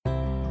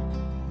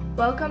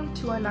Welcome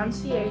to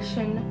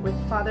Annunciation with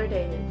Father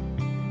David.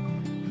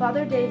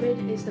 Father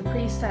David is the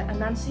priest at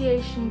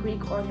Annunciation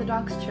Greek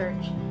Orthodox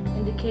Church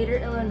in Decatur,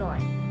 Illinois,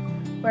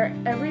 where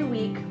every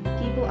week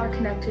people are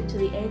connected to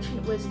the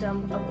ancient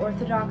wisdom of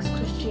Orthodox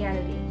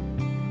Christianity.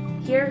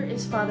 Here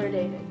is Father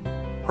David.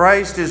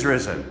 Christ is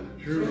risen.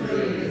 Truly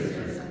he is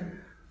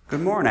risen. Good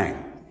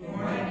morning. Good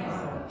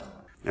morning.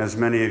 As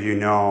many of you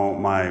know,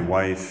 my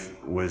wife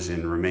was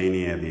in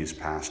Romania these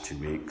past 2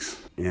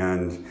 weeks.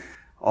 And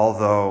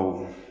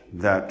although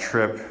that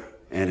trip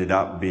ended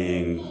up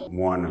being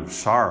one of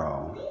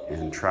sorrow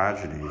and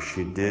tragedy,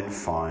 she did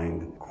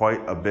find quite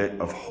a bit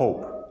of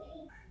hope,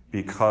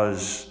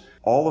 because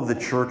all of the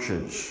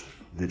churches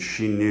that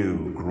she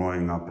knew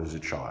growing up as a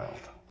child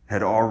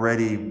had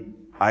already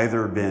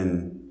either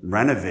been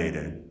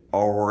renovated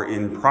or were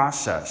in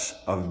process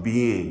of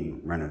being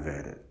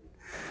renovated.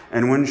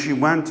 And when she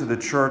went to the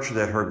church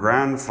that her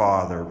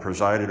grandfather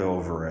presided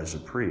over as a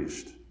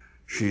priest,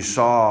 she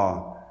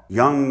saw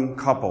young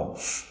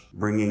couples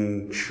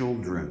bringing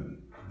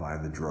children by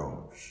the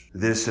droves.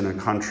 This in a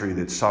country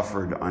that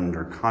suffered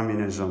under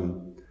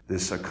communism,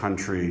 this a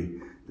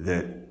country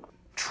that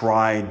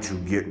tried to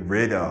get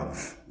rid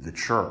of the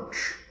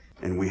church.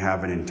 And we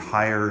have an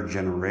entire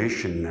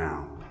generation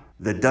now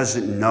that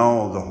doesn't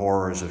know the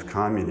horrors of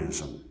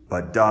communism,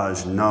 but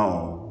does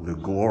know the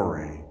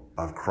glory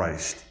of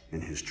Christ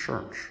in his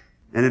church.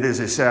 And it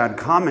is a sad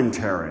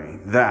commentary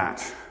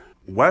that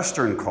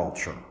Western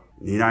culture,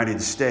 the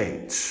United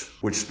States,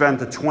 which spent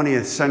the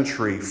 20th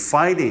century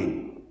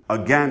fighting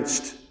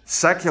against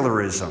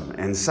secularism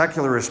and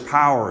secularist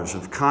powers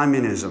of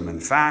communism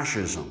and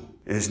fascism,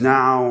 is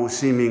now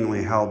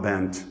seemingly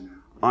hell-bent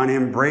on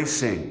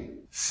embracing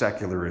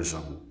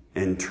secularism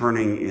and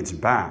turning its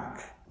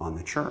back on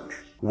the church,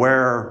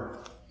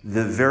 where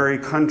the very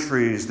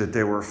countries that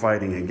they were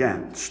fighting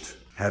against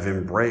have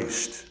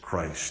embraced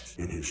Christ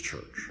in his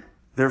church.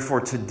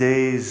 Therefore,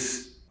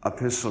 today's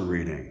epistle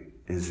reading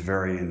is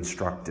very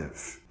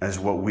instructive as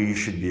what we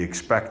should be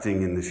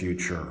expecting in the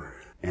future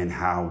and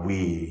how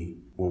we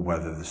will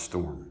weather the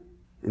storm.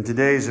 In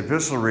today's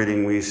epistle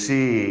reading, we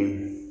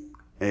see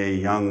a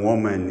young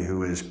woman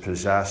who is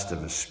possessed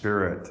of a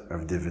spirit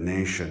of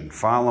divination,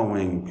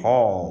 following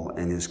Paul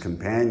and his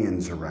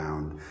companions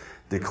around,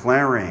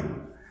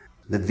 declaring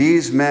that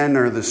these men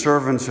are the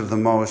servants of the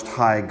Most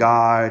High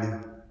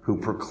God who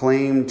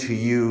proclaim to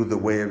you the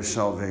way of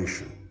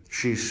salvation.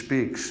 She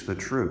speaks the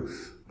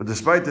truth. But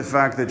despite the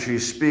fact that she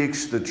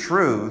speaks the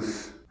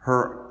truth,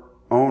 her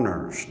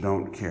owners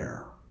don't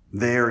care.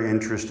 They are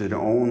interested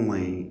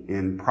only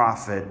in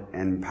profit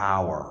and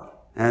power.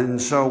 And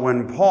so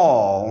when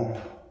Paul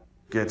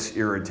gets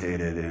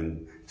irritated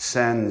and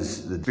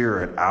sends the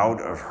spirit out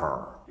of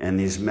her, and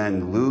these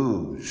men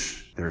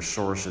lose their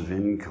source of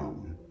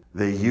income,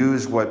 they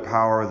use what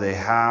power they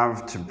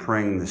have to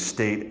bring the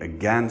state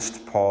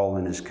against Paul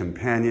and his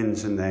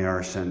companions, and they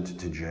are sent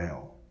to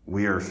jail.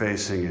 We are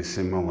facing a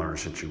similar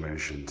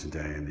situation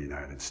today in the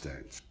United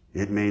States.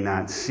 It may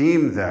not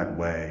seem that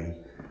way,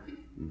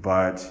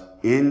 but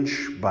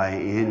inch by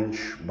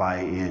inch by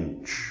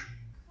inch,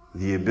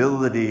 the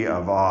ability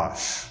of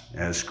us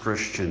as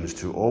Christians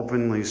to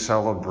openly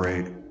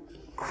celebrate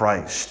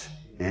Christ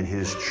and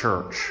his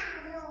church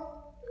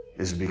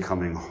is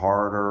becoming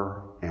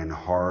harder and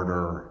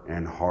harder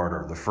and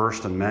harder. The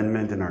First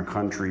Amendment in our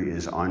country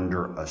is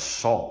under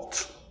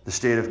assault. The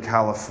state of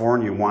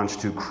California wants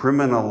to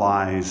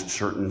criminalize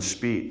certain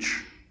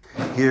speech.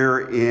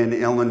 Here in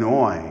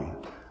Illinois,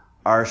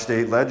 our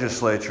state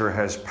legislature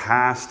has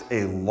passed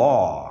a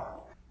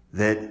law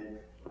that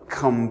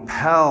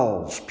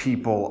compels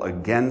people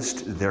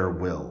against their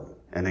will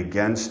and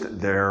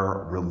against their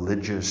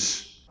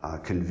religious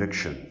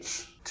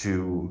convictions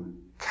to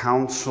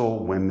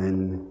counsel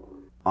women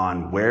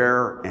on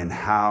where and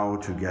how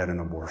to get an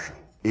abortion.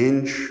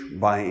 Inch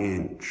by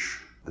inch,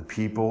 the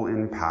people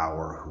in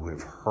power who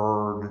have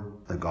heard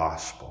the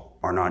gospel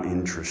are not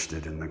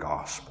interested in the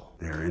gospel.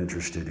 They are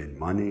interested in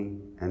money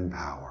and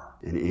power.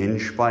 And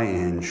inch by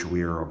inch,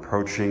 we are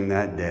approaching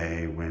that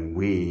day when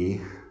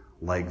we,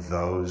 like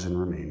those in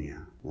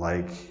Romania,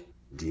 like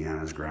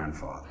Deanna's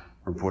grandfather,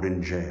 are put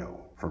in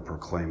jail for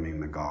proclaiming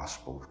the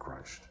gospel of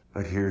Christ.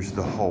 But here's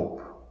the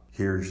hope.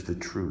 Here's the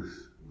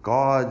truth.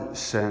 God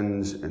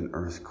sends an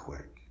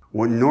earthquake.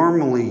 What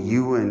normally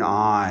you and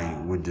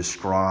I would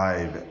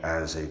describe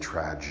as a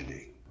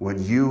tragedy, what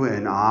you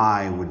and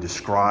I would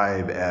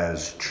describe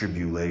as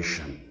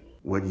tribulation,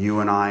 what you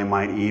and I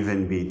might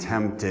even be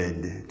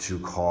tempted to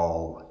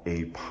call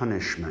a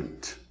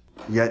punishment.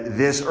 Yet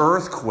this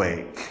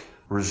earthquake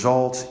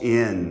results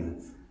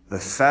in the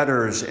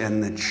fetters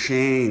and the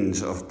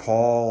chains of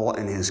Paul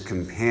and his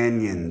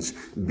companions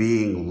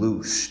being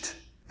loosed.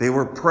 They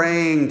were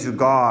praying to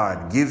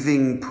God,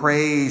 giving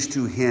praise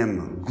to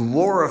him,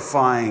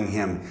 glorifying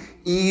him,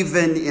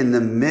 even in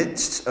the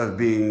midst of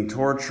being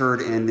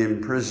tortured and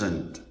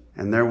imprisoned.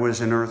 And there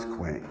was an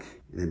earthquake,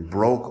 and it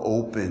broke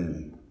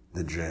open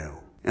the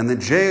jail. And the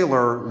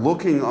jailer,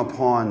 looking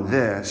upon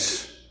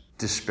this,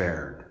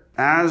 despaired.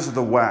 As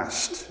the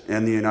West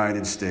and the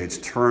United States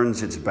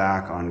turns its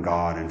back on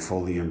God and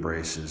fully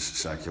embraces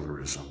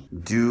secularism,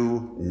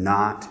 do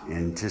not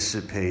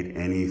anticipate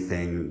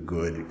anything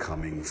good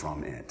coming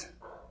from it.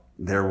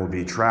 There will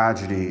be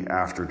tragedy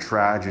after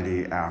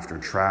tragedy after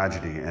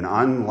tragedy, and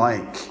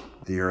unlike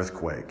the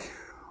earthquake,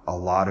 a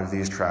lot of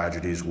these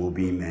tragedies will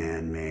be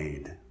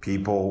man-made.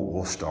 People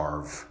will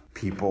starve.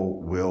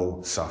 People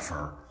will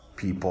suffer.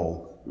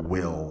 People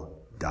will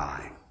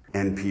die.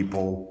 And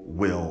people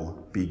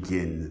will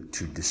begin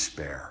to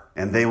despair.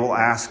 And they will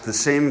ask the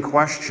same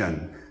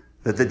question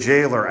that the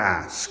jailer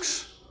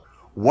asks.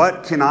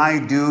 What can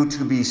I do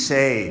to be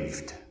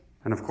saved?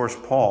 And of course,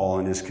 Paul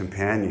and his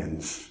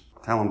companions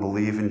tell him,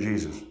 believe in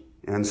Jesus.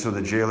 And so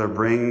the jailer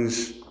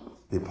brings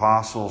the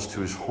apostles to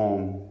his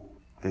home.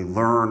 They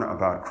learn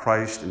about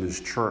Christ and his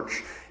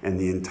church, and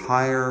the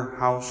entire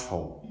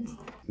household,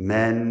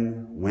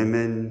 men,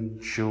 women,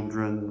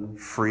 children,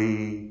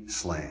 free,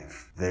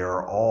 slave, they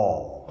are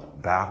all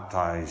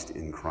baptized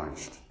in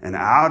Christ. And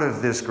out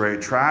of this great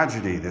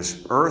tragedy,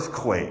 this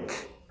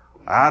earthquake,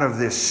 out of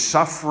this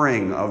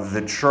suffering of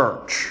the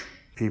church,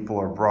 people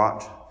are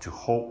brought to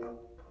hope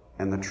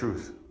and the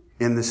truth.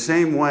 In the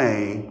same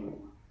way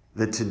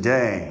that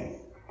today,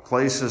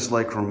 places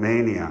like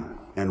Romania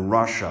and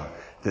Russia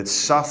that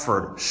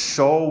suffered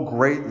so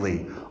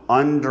greatly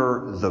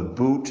under the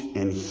boot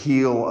and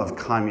heel of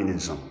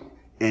communism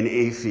and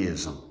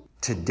atheism,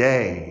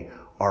 today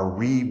are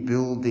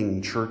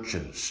rebuilding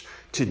churches.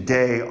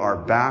 Today are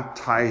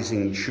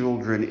baptizing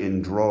children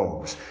in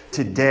droves.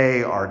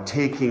 Today are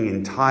taking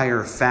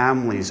entire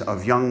families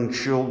of young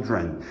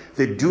children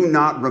that do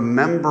not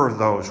remember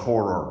those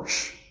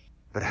horrors,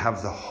 but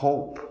have the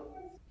hope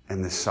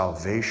and the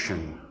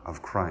salvation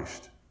of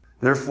Christ.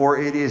 Therefore,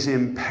 it is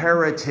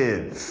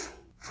imperative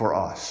for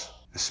us,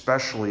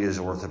 especially as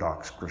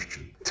Orthodox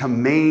Christians, to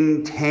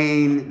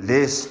maintain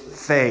this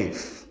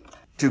faith,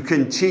 to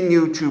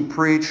continue to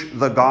preach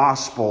the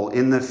gospel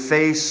in the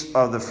face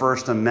of the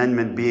First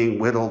Amendment being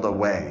whittled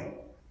away,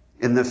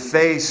 in the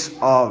face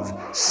of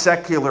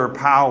secular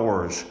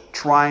powers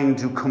trying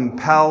to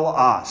compel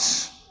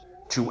us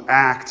to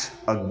act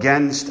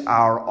against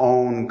our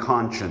own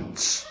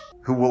conscience,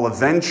 who will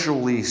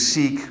eventually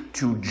seek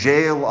to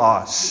jail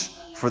us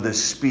for the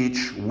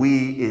speech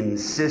we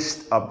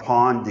insist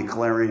upon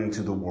declaring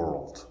to the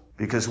world,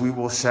 because we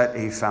will set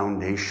a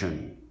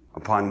foundation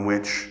upon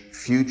which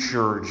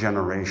future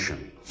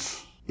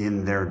generations,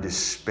 in their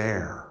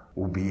despair,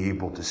 will be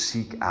able to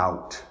seek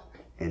out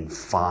and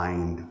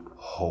find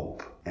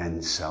hope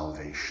and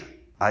salvation.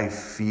 I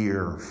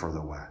fear for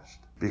the West,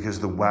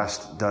 because the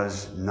West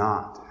does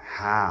not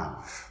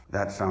have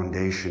that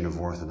foundation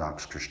of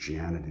Orthodox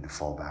Christianity to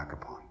fall back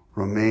upon.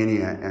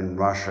 Romania and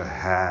Russia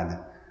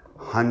had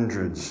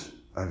hundreds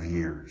of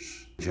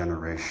years,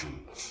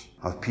 generations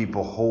of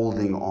people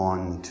holding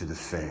on to the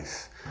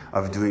faith,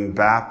 of doing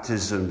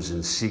baptisms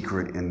in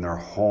secret in their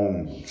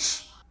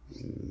homes.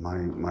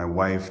 My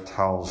wife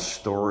tells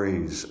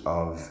stories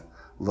of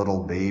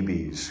little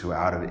babies who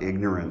out of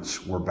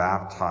ignorance were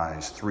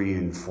baptized 3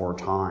 and 4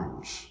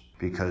 times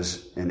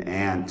because an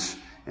aunt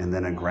and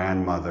then a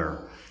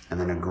grandmother and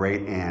then a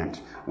great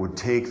aunt would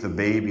take the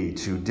baby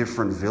to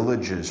different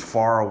villages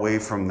far away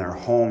from their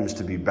homes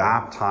to be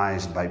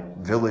baptized by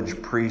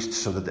village priests,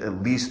 so that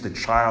at least the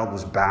child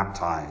was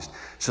baptized,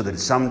 so that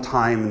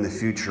sometime in the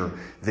future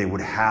they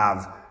would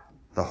have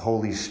the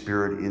Holy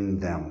Spirit in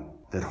them,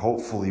 that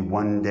hopefully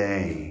one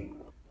day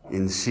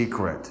in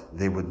secret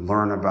they would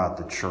learn about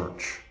the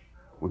church,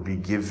 would be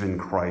given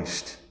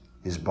Christ,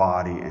 his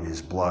body and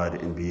his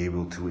blood, and be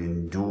able to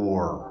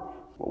endure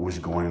what was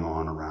going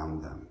on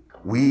around them.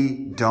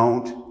 We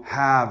don't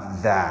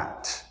have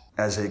that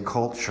as a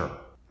culture,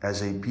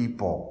 as a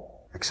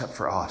people, except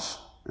for us.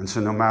 And so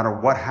no matter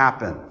what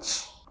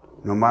happens,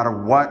 no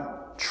matter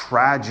what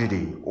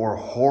tragedy or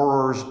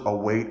horrors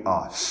await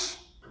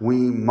us, we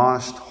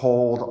must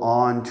hold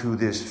on to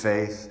this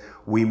faith.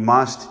 We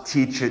must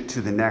teach it to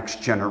the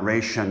next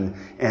generation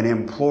and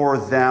implore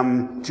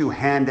them to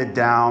hand it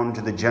down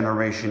to the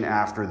generation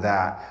after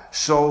that,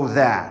 so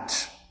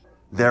that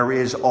there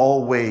is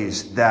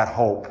always that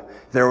hope.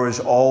 There is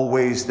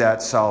always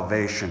that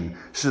salvation,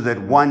 so that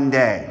one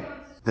day,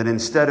 that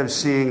instead of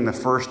seeing the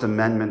First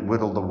Amendment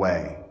whittled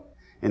away,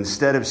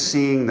 instead of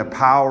seeing the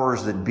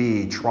powers that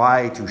be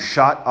try to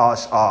shut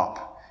us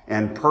up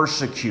and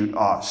persecute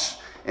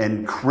us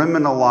and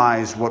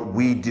criminalize what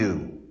we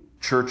do,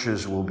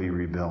 churches will be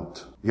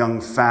rebuilt. Young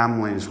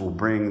families will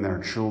bring their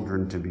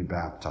children to be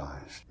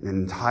baptized. An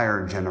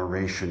entire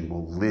generation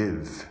will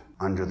live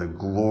under the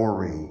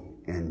glory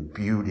and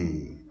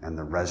beauty and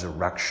the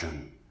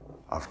resurrection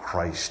of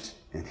Christ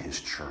and his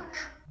church.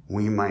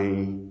 We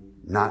may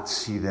not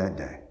see that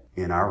day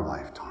in our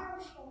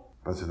lifetimes,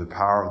 but through the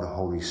power of the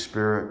Holy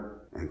Spirit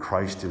and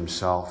Christ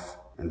himself,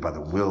 and by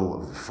the will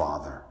of the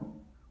Father,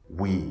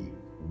 we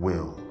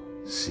will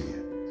see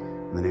it.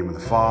 In the name of the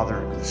Father,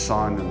 and the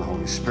Son, and the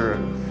Holy Spirit,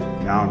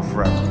 now and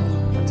forever,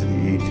 and to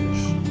the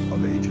ages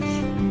of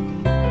ages.